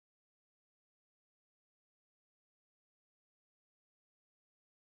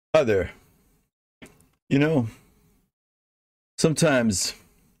Hi there. You know, sometimes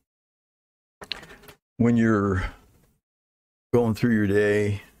when you're going through your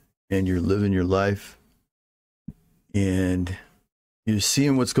day and you're living your life and you're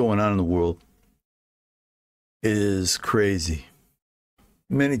seeing what's going on in the world, it is crazy.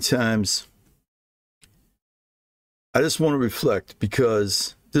 Many times, I just want to reflect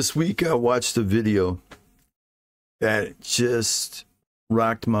because this week I watched a video that just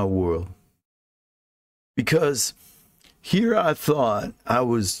rocked my world. Because here I thought I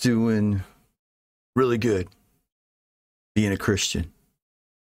was doing really good being a Christian.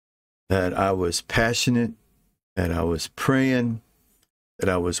 That I was passionate, that I was praying, that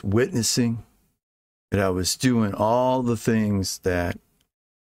I was witnessing, that I was doing all the things that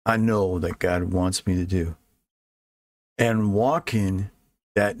I know that God wants me to do. And walking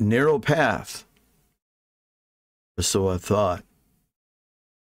that narrow path, or so I thought.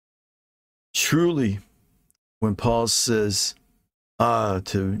 Truly, when Paul says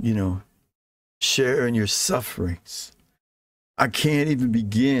to share in your sufferings, I can't even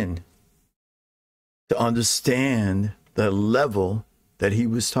begin to understand the level that he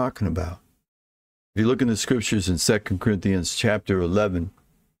was talking about. If you look in the scriptures in 2 Corinthians chapter 11,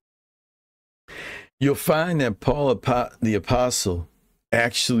 you'll find that Paul the apostle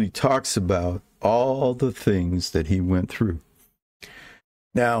actually talks about all the things that he went through.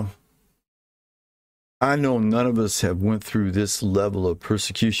 Now, I know none of us have went through this level of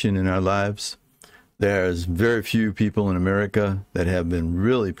persecution in our lives. There's very few people in America that have been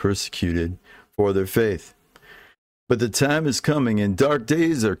really persecuted for their faith. But the time is coming and dark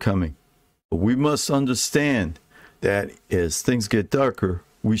days are coming. But we must understand that as things get darker,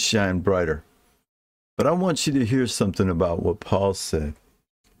 we shine brighter. But I want you to hear something about what Paul said.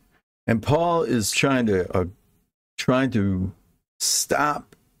 And Paul is trying to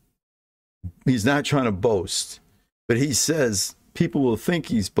stop. He's not trying to boast, but he says people will think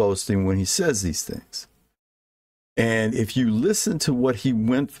he's boasting when he says these things. And if you listen to what he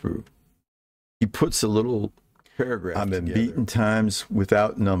went through, he puts a little paragraph together. I've been beaten times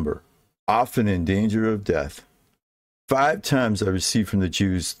without number, often in danger of death. 5 times I received from the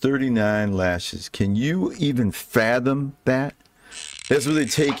Jews 39 lashes. Can you even fathom that? That's where they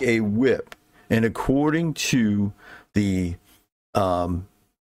take a whip, and according to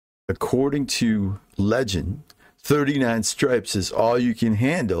legend, 39 stripes is all you can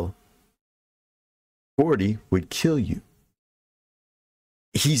handle. 40 would kill you.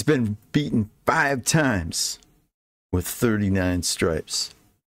 He's been beaten 5 times with 39 stripes.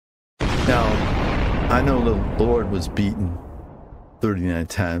 Now, I know the Lord was beaten 39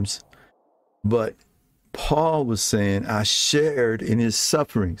 times, but Paul was saying, I shared in his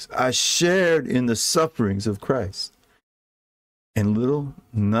sufferings. I shared in the sufferings of Christ. And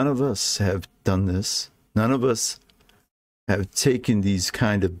none of us have done this. None of us have taken these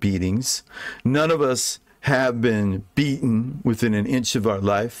kind of beatings. None of us have been beaten within an inch of our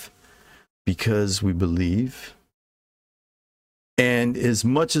life because we believe. And as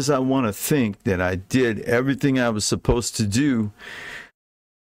much as I want to think that I did everything I was supposed to do,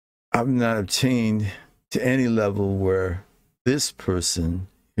 I've not obtained to any level where this person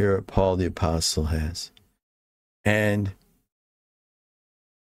here, Paul the Apostle, has. And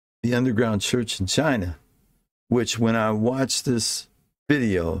the underground church in China, which when I watched this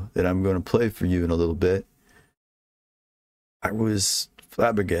video that I'm going to play for you in a little bit, I was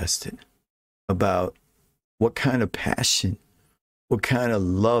flabbergasted about what kind of passion, what kind of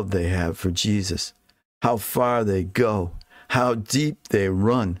love they have for Jesus, how far they go, how deep they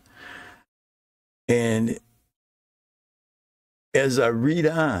run. And as I read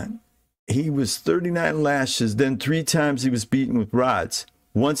on, he was 39 lashes, then 3 times he was beaten with rods.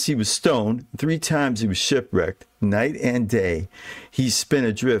 Once he was stoned, 3 times he was shipwrecked, night and day. He spent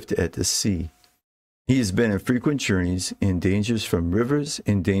adrift at the sea. He has been in frequent journeys, in dangers from rivers,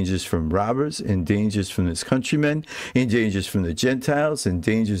 in dangers from robbers, in dangers from his countrymen, in dangers from the Gentiles, in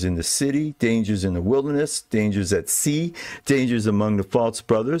dangers in the city, dangers in the wilderness, dangers at sea, dangers among the false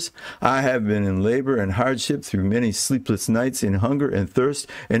brothers. I have been in labor and hardship through many sleepless nights, in hunger and thirst,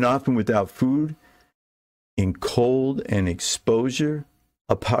 and often without food, in cold and exposure.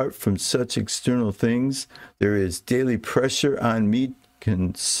 Apart from such external things, there is daily pressure on me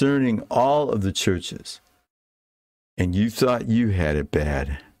concerning all of the churches. And you thought you had it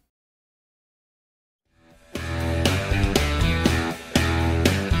bad.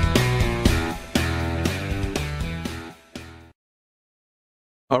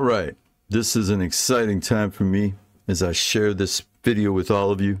 All right, this is an exciting time for me as I share this video with all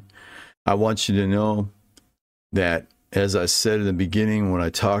of you. I want you to know that as I said in the beginning when I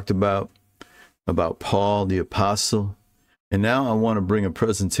talked about Paul the apostle. And now I want to bring a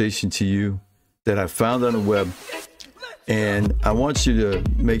presentation to you that I found on the web. And I want you to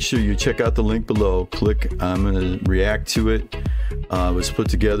make sure you check out the link below. Click, I'm going to react to it. It was put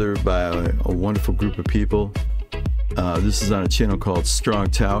together by a wonderful group of people. This is on a channel called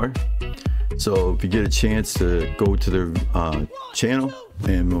Strong Tower. So if you get a chance to go to their channel,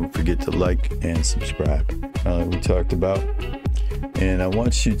 and don't forget to like and subscribe. We talked about. And I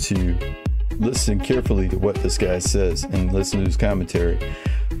want you to listen carefully to what this guy says and listen to his commentary.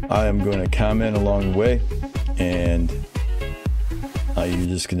 I am going to comment along the way, and you're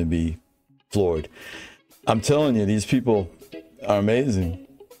just going to be floored. I'm telling you, these people are amazing,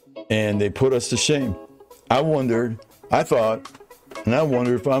 and they put us to shame. I wondered if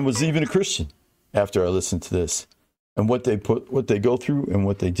I was even a Christian after I listened to this, and what they go through and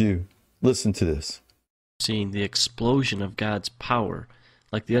what they do. Listen to this. Seeing the explosion of God's power,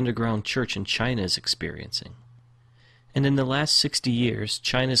 like the underground church in China is experiencing. And in the last 60 years,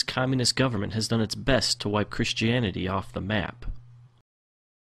 China's communist government has done its best to wipe Christianity off the map.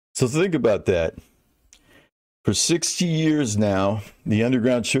 So think about that. For 60 years now, the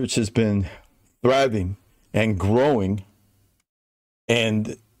underground church has been thriving and growing,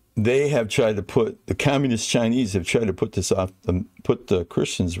 and they have tried to the communist Chinese have tried to put the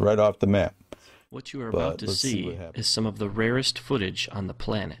Christians right off the map. What you are about to see is some of the rarest footage on the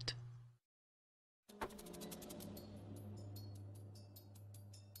planet.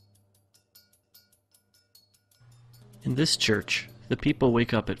 In this church, the people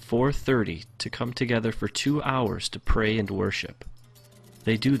wake up at 4:30 to come together for 2 hours to pray and worship.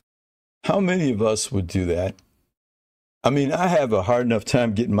 They do. How many of us would do that? I mean, I have a hard enough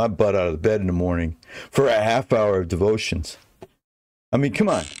time getting my butt out of bed in the morning for a half hour of devotions. I mean, come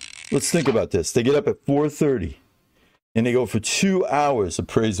on. Let's think about this. They get up at 4:30 and they go for 2 hours of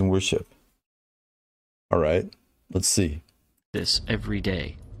praise and worship. All right, let's see. This every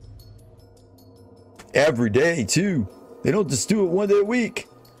day. Every day, too. They don't just do it one day a week.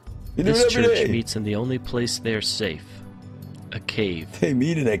 They do it every day. This church meets in the only place they're safe, a cave. They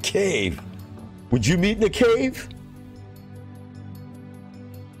meet in a cave. Would you meet in a cave?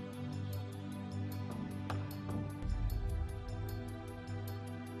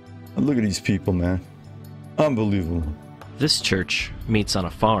 Look at these people, man. Unbelievable. This church meets on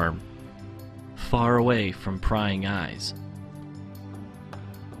a farm, far away from prying eyes.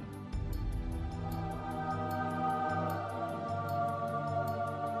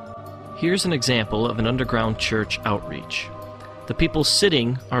 Here's an example of an underground church outreach. The people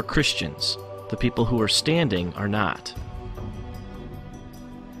sitting are Christians. The people who are standing are not.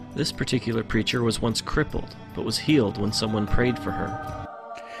 This particular preacher was once crippled, but was healed when someone prayed for her.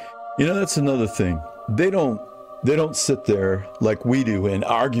 You know, that's another thing. They don't sit there like we do and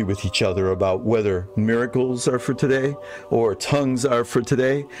argue with each other about whether miracles are for today, or tongues are for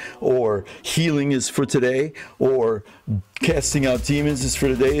today, or healing is for today, or casting out demons is for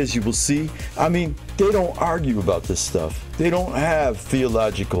today, as you will see. I mean, they don't argue about this stuff. They don't have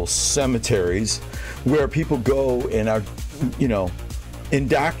theological cemeteries where people go and are,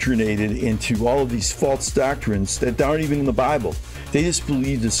 indoctrinated into all of these false doctrines that aren't even in the Bible. They just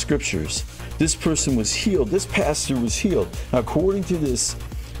believe the scriptures. This person was healed. This pastor was healed. Now, according to this,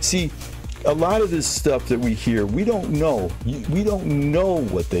 see, a lot of this stuff that we hear, we don't know. We don't know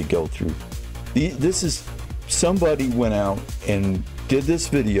what they go through. This is, somebody went out and did this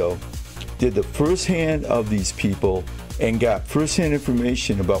video, did the firsthand of these people, and got firsthand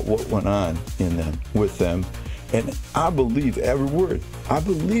information about what went on with them. And I believe every word. I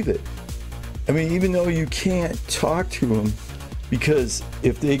believe it. I mean, even though you can't talk to them, because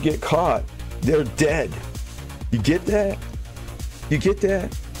if they get caught, they're dead. You get that? You get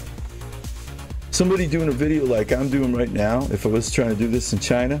that? Somebody doing a video like I'm doing right now, if I was trying to do this in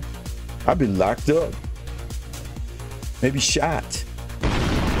China, I'd be locked up. Maybe shot.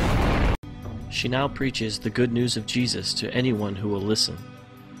 She now preaches the good news of Jesus to anyone who will listen.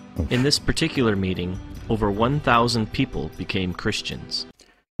 In this particular meeting, over 1,000 people became Christians.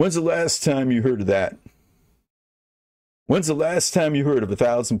 When's the last time you heard of that? When's the last time you heard of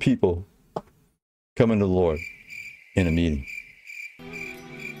 1,000 people coming to the Lord in a meeting?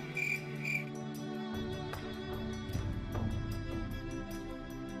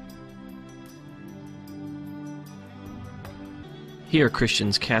 Here,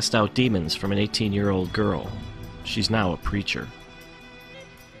 Christians cast out demons from an 18-year-old girl. She's now a preacher.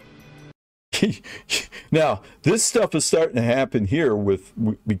 Now, this stuff is starting to happen here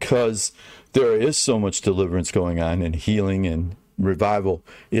because there is so much deliverance going on, and healing and revival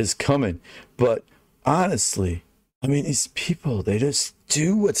is coming. But honestly, I mean, these people, they just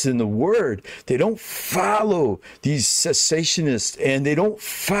do what's in the Word. They don't follow these cessationists, and they don't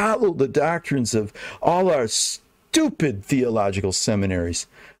follow the doctrines of all our stupid theological seminaries.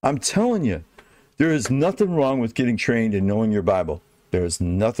 I'm telling you, there is nothing wrong with getting trained and knowing your Bible. There is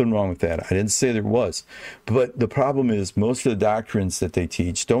nothing wrong with that. I didn't say there was. But the problem is most of the doctrines that they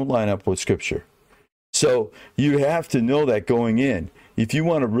teach don't line up with Scripture. So you have to know that going in. If you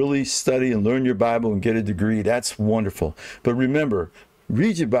want to really study and learn your Bible and get a degree, that's wonderful. But remember,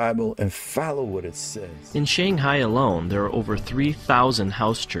 read your Bible and follow what it says. In Shanghai alone, there are over 3,000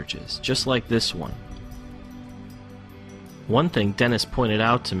 house churches, just like this one. One thing Dennis pointed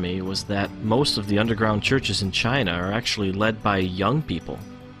out to me was that most of the underground churches in China are actually led by young people.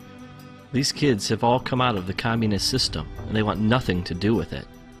 These kids have all come out of the communist system, and they want nothing to do with it.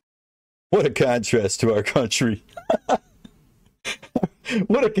 What a contrast to our country.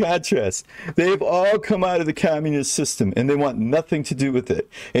 What a contrast. They've all come out of the communist system and they want nothing to do with it.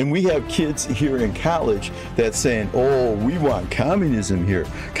 And we have kids here in college that's saying, oh, we want communism here.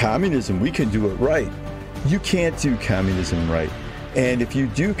 Communism, we can do it right. You can't do communism right. And if you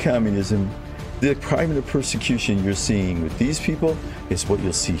do communism, the kind of persecution you're seeing with these people is what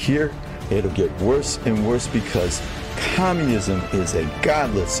you'll see here. It'll get worse and worse because communism is a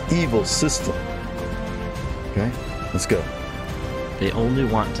godless, evil system. Okay, let's go. They only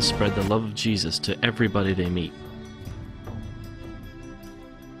want to spread the love of Jesus to everybody they meet.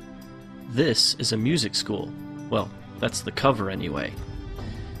 This is a music school. Well, that's the cover anyway.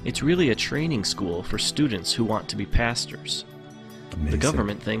 It's really a training school for students who want to be pastors. Amazing. The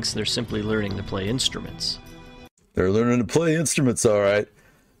government thinks they're simply learning to play instruments. They're learning to play instruments, all right.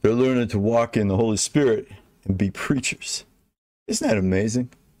 They're learning to walk in the Holy Spirit and be preachers. Isn't that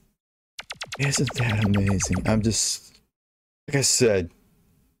amazing? Isn't that amazing? I'm just, like I said,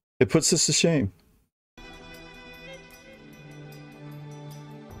 it puts us to shame.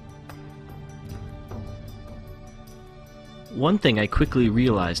 One thing I quickly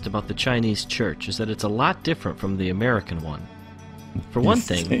realized about the Chinese church is that it's a lot different from the American one. For one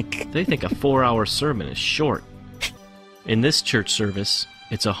thing, they think a 4-hour sermon is short. In this church service,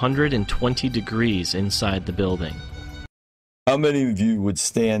 it's 120 degrees inside the building. How many of you would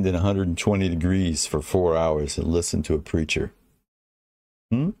stand in 120 degrees for 4 hours and listen to a preacher?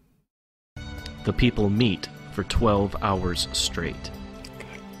 The people meet for 12 hours straight.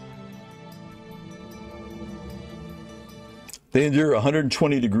 They endure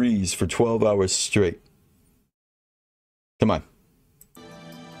 120 degrees for 12 hours straight. Come on.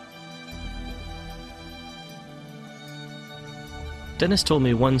 Dennis told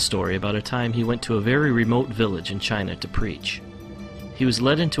me one story about a time he went to a very remote village in China to preach. He was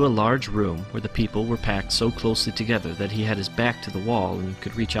led into a large room where the people were packed so closely together that he had his back to the wall and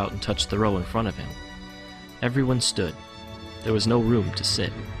could reach out and touch the row in front of him. Everyone stood. There was no room to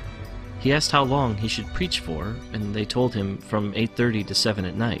sit. He asked how long he should preach for, and they told him from 8:30 to 7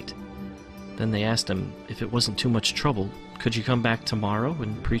 at night. Then they asked him if it wasn't too much trouble, could you come back tomorrow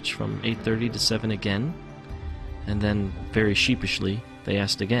and preach from 8:30 to 7 again? And then, very sheepishly, they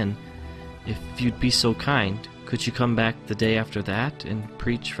asked again, if you'd be so kind, could you come back the day after that and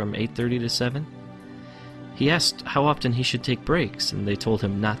preach from 8:30 to 7? He asked how often he should take breaks, and they told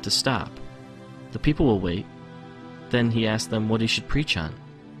him not to stop. The people will wait. Then he asked them what he should preach on.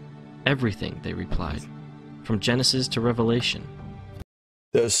 Everything, they replied, from Genesis to Revelation.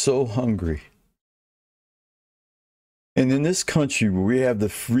 They're so hungry. And in this country where we have the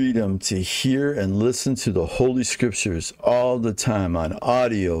freedom to hear and listen to the Holy Scriptures all the time on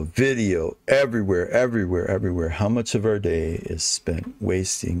audio, video, everywhere, how much of our day is spent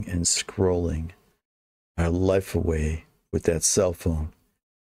wasting and scrolling our life away with that cell phone?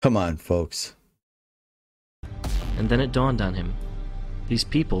 Come on, folks. And then it dawned on him. These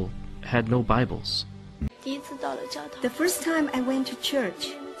people had no Bibles. The first time I went to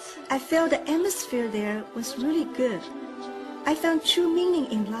church, I felt the atmosphere there was really good. I found true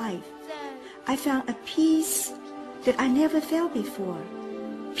meaning in life. I found a peace that I never felt before.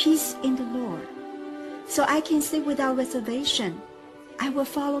 Peace in the Lord. So I can say without reservation, I will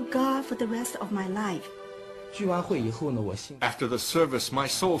follow God for the rest of my life. After the service, my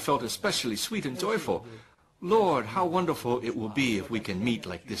soul felt especially sweet and joyful. Lord, how wonderful it will be if we can meet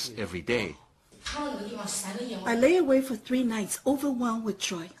like this every day. I lay awake for 3 nights, overwhelmed with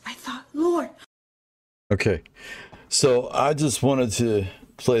joy. I thought, Lord. Okay, so I just wanted to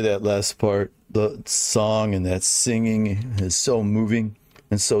play that last part. The song and that singing is so moving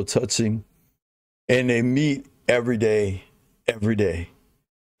and so touching. And they meet every day.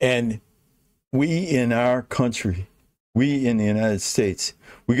 And we in our country, we in the United States,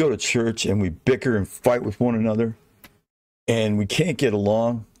 we go to church and we bicker and fight with one another. and we can't get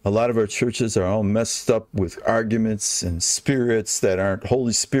along. A lot of our churches are all messed up with arguments and spirits that aren't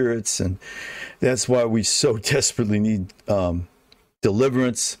Holy Spirits, and that's why we so desperately need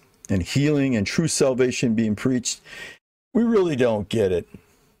deliverance and healing and true salvation being preached. We really don't get it.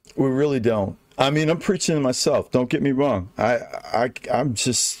 We really don't. I mean, I'm preaching to myself. Don't get me wrong. I'm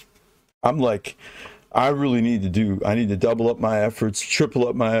like, I really need to double up my efforts, triple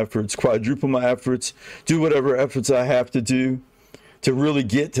up my efforts, quadruple my efforts, do whatever efforts I have to do to really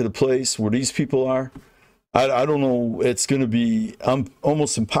get to the place where these people are. I don't know. It's going to be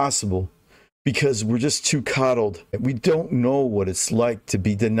almost impossible because we're just too coddled. We don't know what it's like to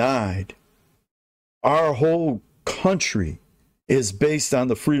be denied. Our whole country is based on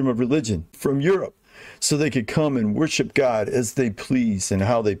the freedom of religion from Europe, so they could come and worship God as they please and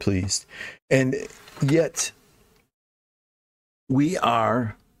how they pleased. And yet we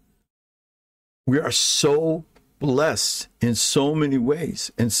are so blessed in so many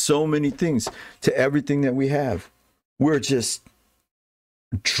ways and so many things to everything that we have. We're just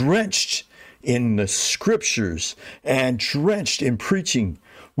drenched in the scriptures and drenched in preaching.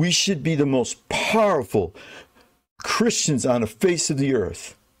 We should be the most powerful Christians on the face of the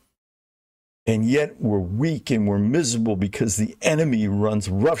earth. And yet we're weak and we're miserable because the enemy runs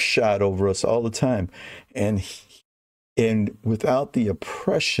roughshod over us all the time. And without the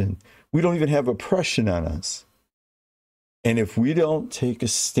oppression, we don't even have oppression on us. And if we don't take a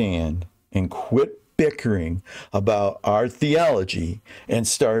stand and quit bickering about our theology and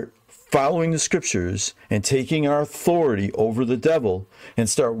start following the scriptures and taking our authority over the devil and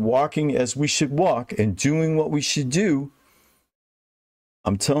start walking as we should walk and doing what we should do,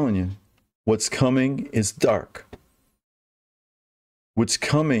 I'm telling you, what's coming is dark. What's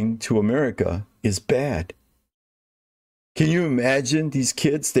coming to America is bad. Can you imagine these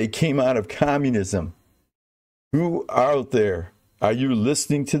kids? They came out of communism. Who out there, are you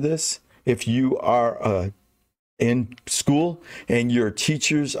listening to this? If you are in school and your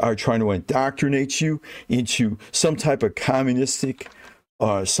teachers are trying to indoctrinate you into some type of communistic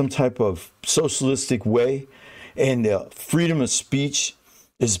or some type of socialistic way, and freedom of speech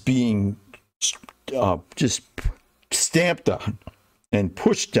is being just stamped on and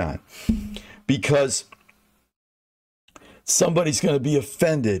pushed on because somebody's going to be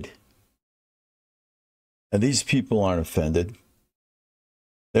offended. And these people aren't offended.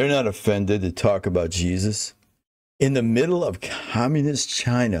 They're not offended to talk about Jesus. In the middle of communist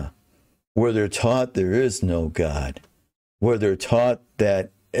China, where they're taught there is no God, where they're taught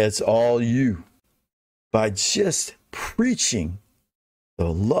that it's all you, by just preaching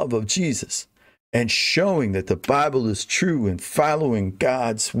the love of Jesus and showing that the Bible is true and following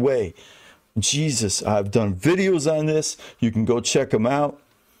God's way. Jesus, I've done videos on this. You can go check them out.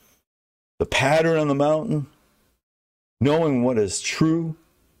 The pattern on the mountain, knowing what is true,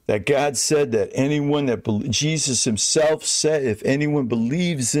 that God said that anyone that Jesus himself said, if anyone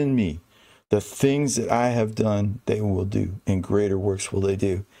believes in me, the things that I have done, they will do, and greater works will they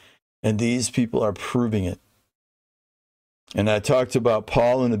do. And these people are proving it. And I talked about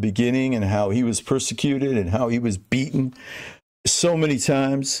Paul in the beginning and how he was persecuted and how he was beaten so many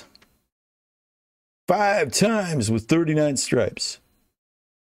times. 5 times with 39 stripes.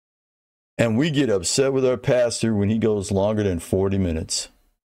 And we get upset with our pastor when he goes longer than 40 minutes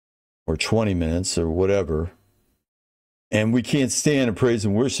or 20 minutes or whatever. And we can't stand a praise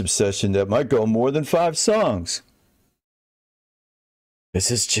and worship session that might go more than 5 songs.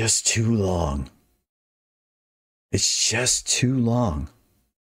 This is just too long. It's just too long.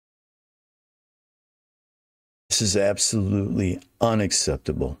 This is absolutely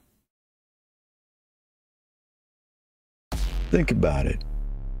unacceptable. Think about it.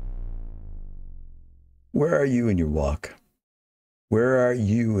 Where are you in your walk? Where are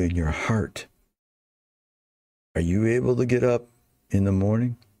you in your heart? Are you able to get up in the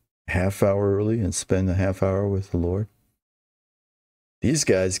morning, half hour early, and spend a half hour with the Lord? These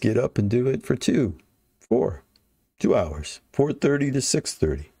guys get up and do it for 2 hours, 4:30 to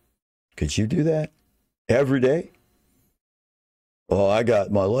 6:30. Could you do that every day? Oh, I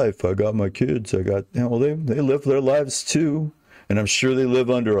got my life. I got my kids. Well, they live their lives too. And I'm sure they live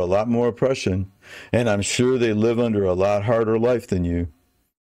under a lot more oppression. And I'm sure they live under a lot harder life than you.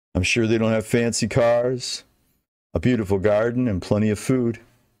 I'm sure they don't have fancy cars, a beautiful garden, and plenty of food.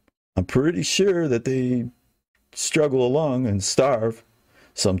 I'm pretty sure that they struggle along and starve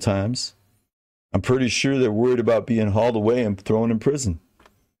sometimes. I'm pretty sure they're worried about being hauled away and thrown in prison.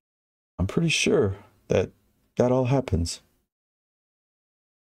 I'm pretty sure that all happens.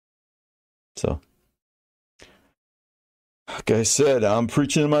 So, like I said, I'm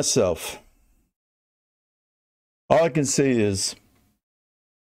preaching to myself. All I can say is,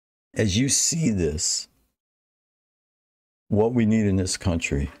 as you see this, what we need in this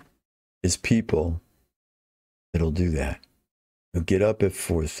country is people that'll do that. They'll get up at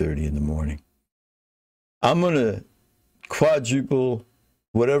 4:30 in the morning. I'm going to quadruple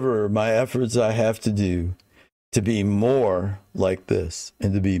whatever my efforts I have to do to be more like this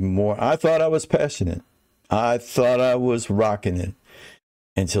and to be more. I thought I was passionate. I thought I was rocking it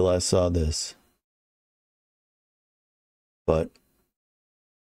until I saw this. But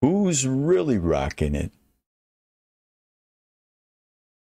who's really rocking it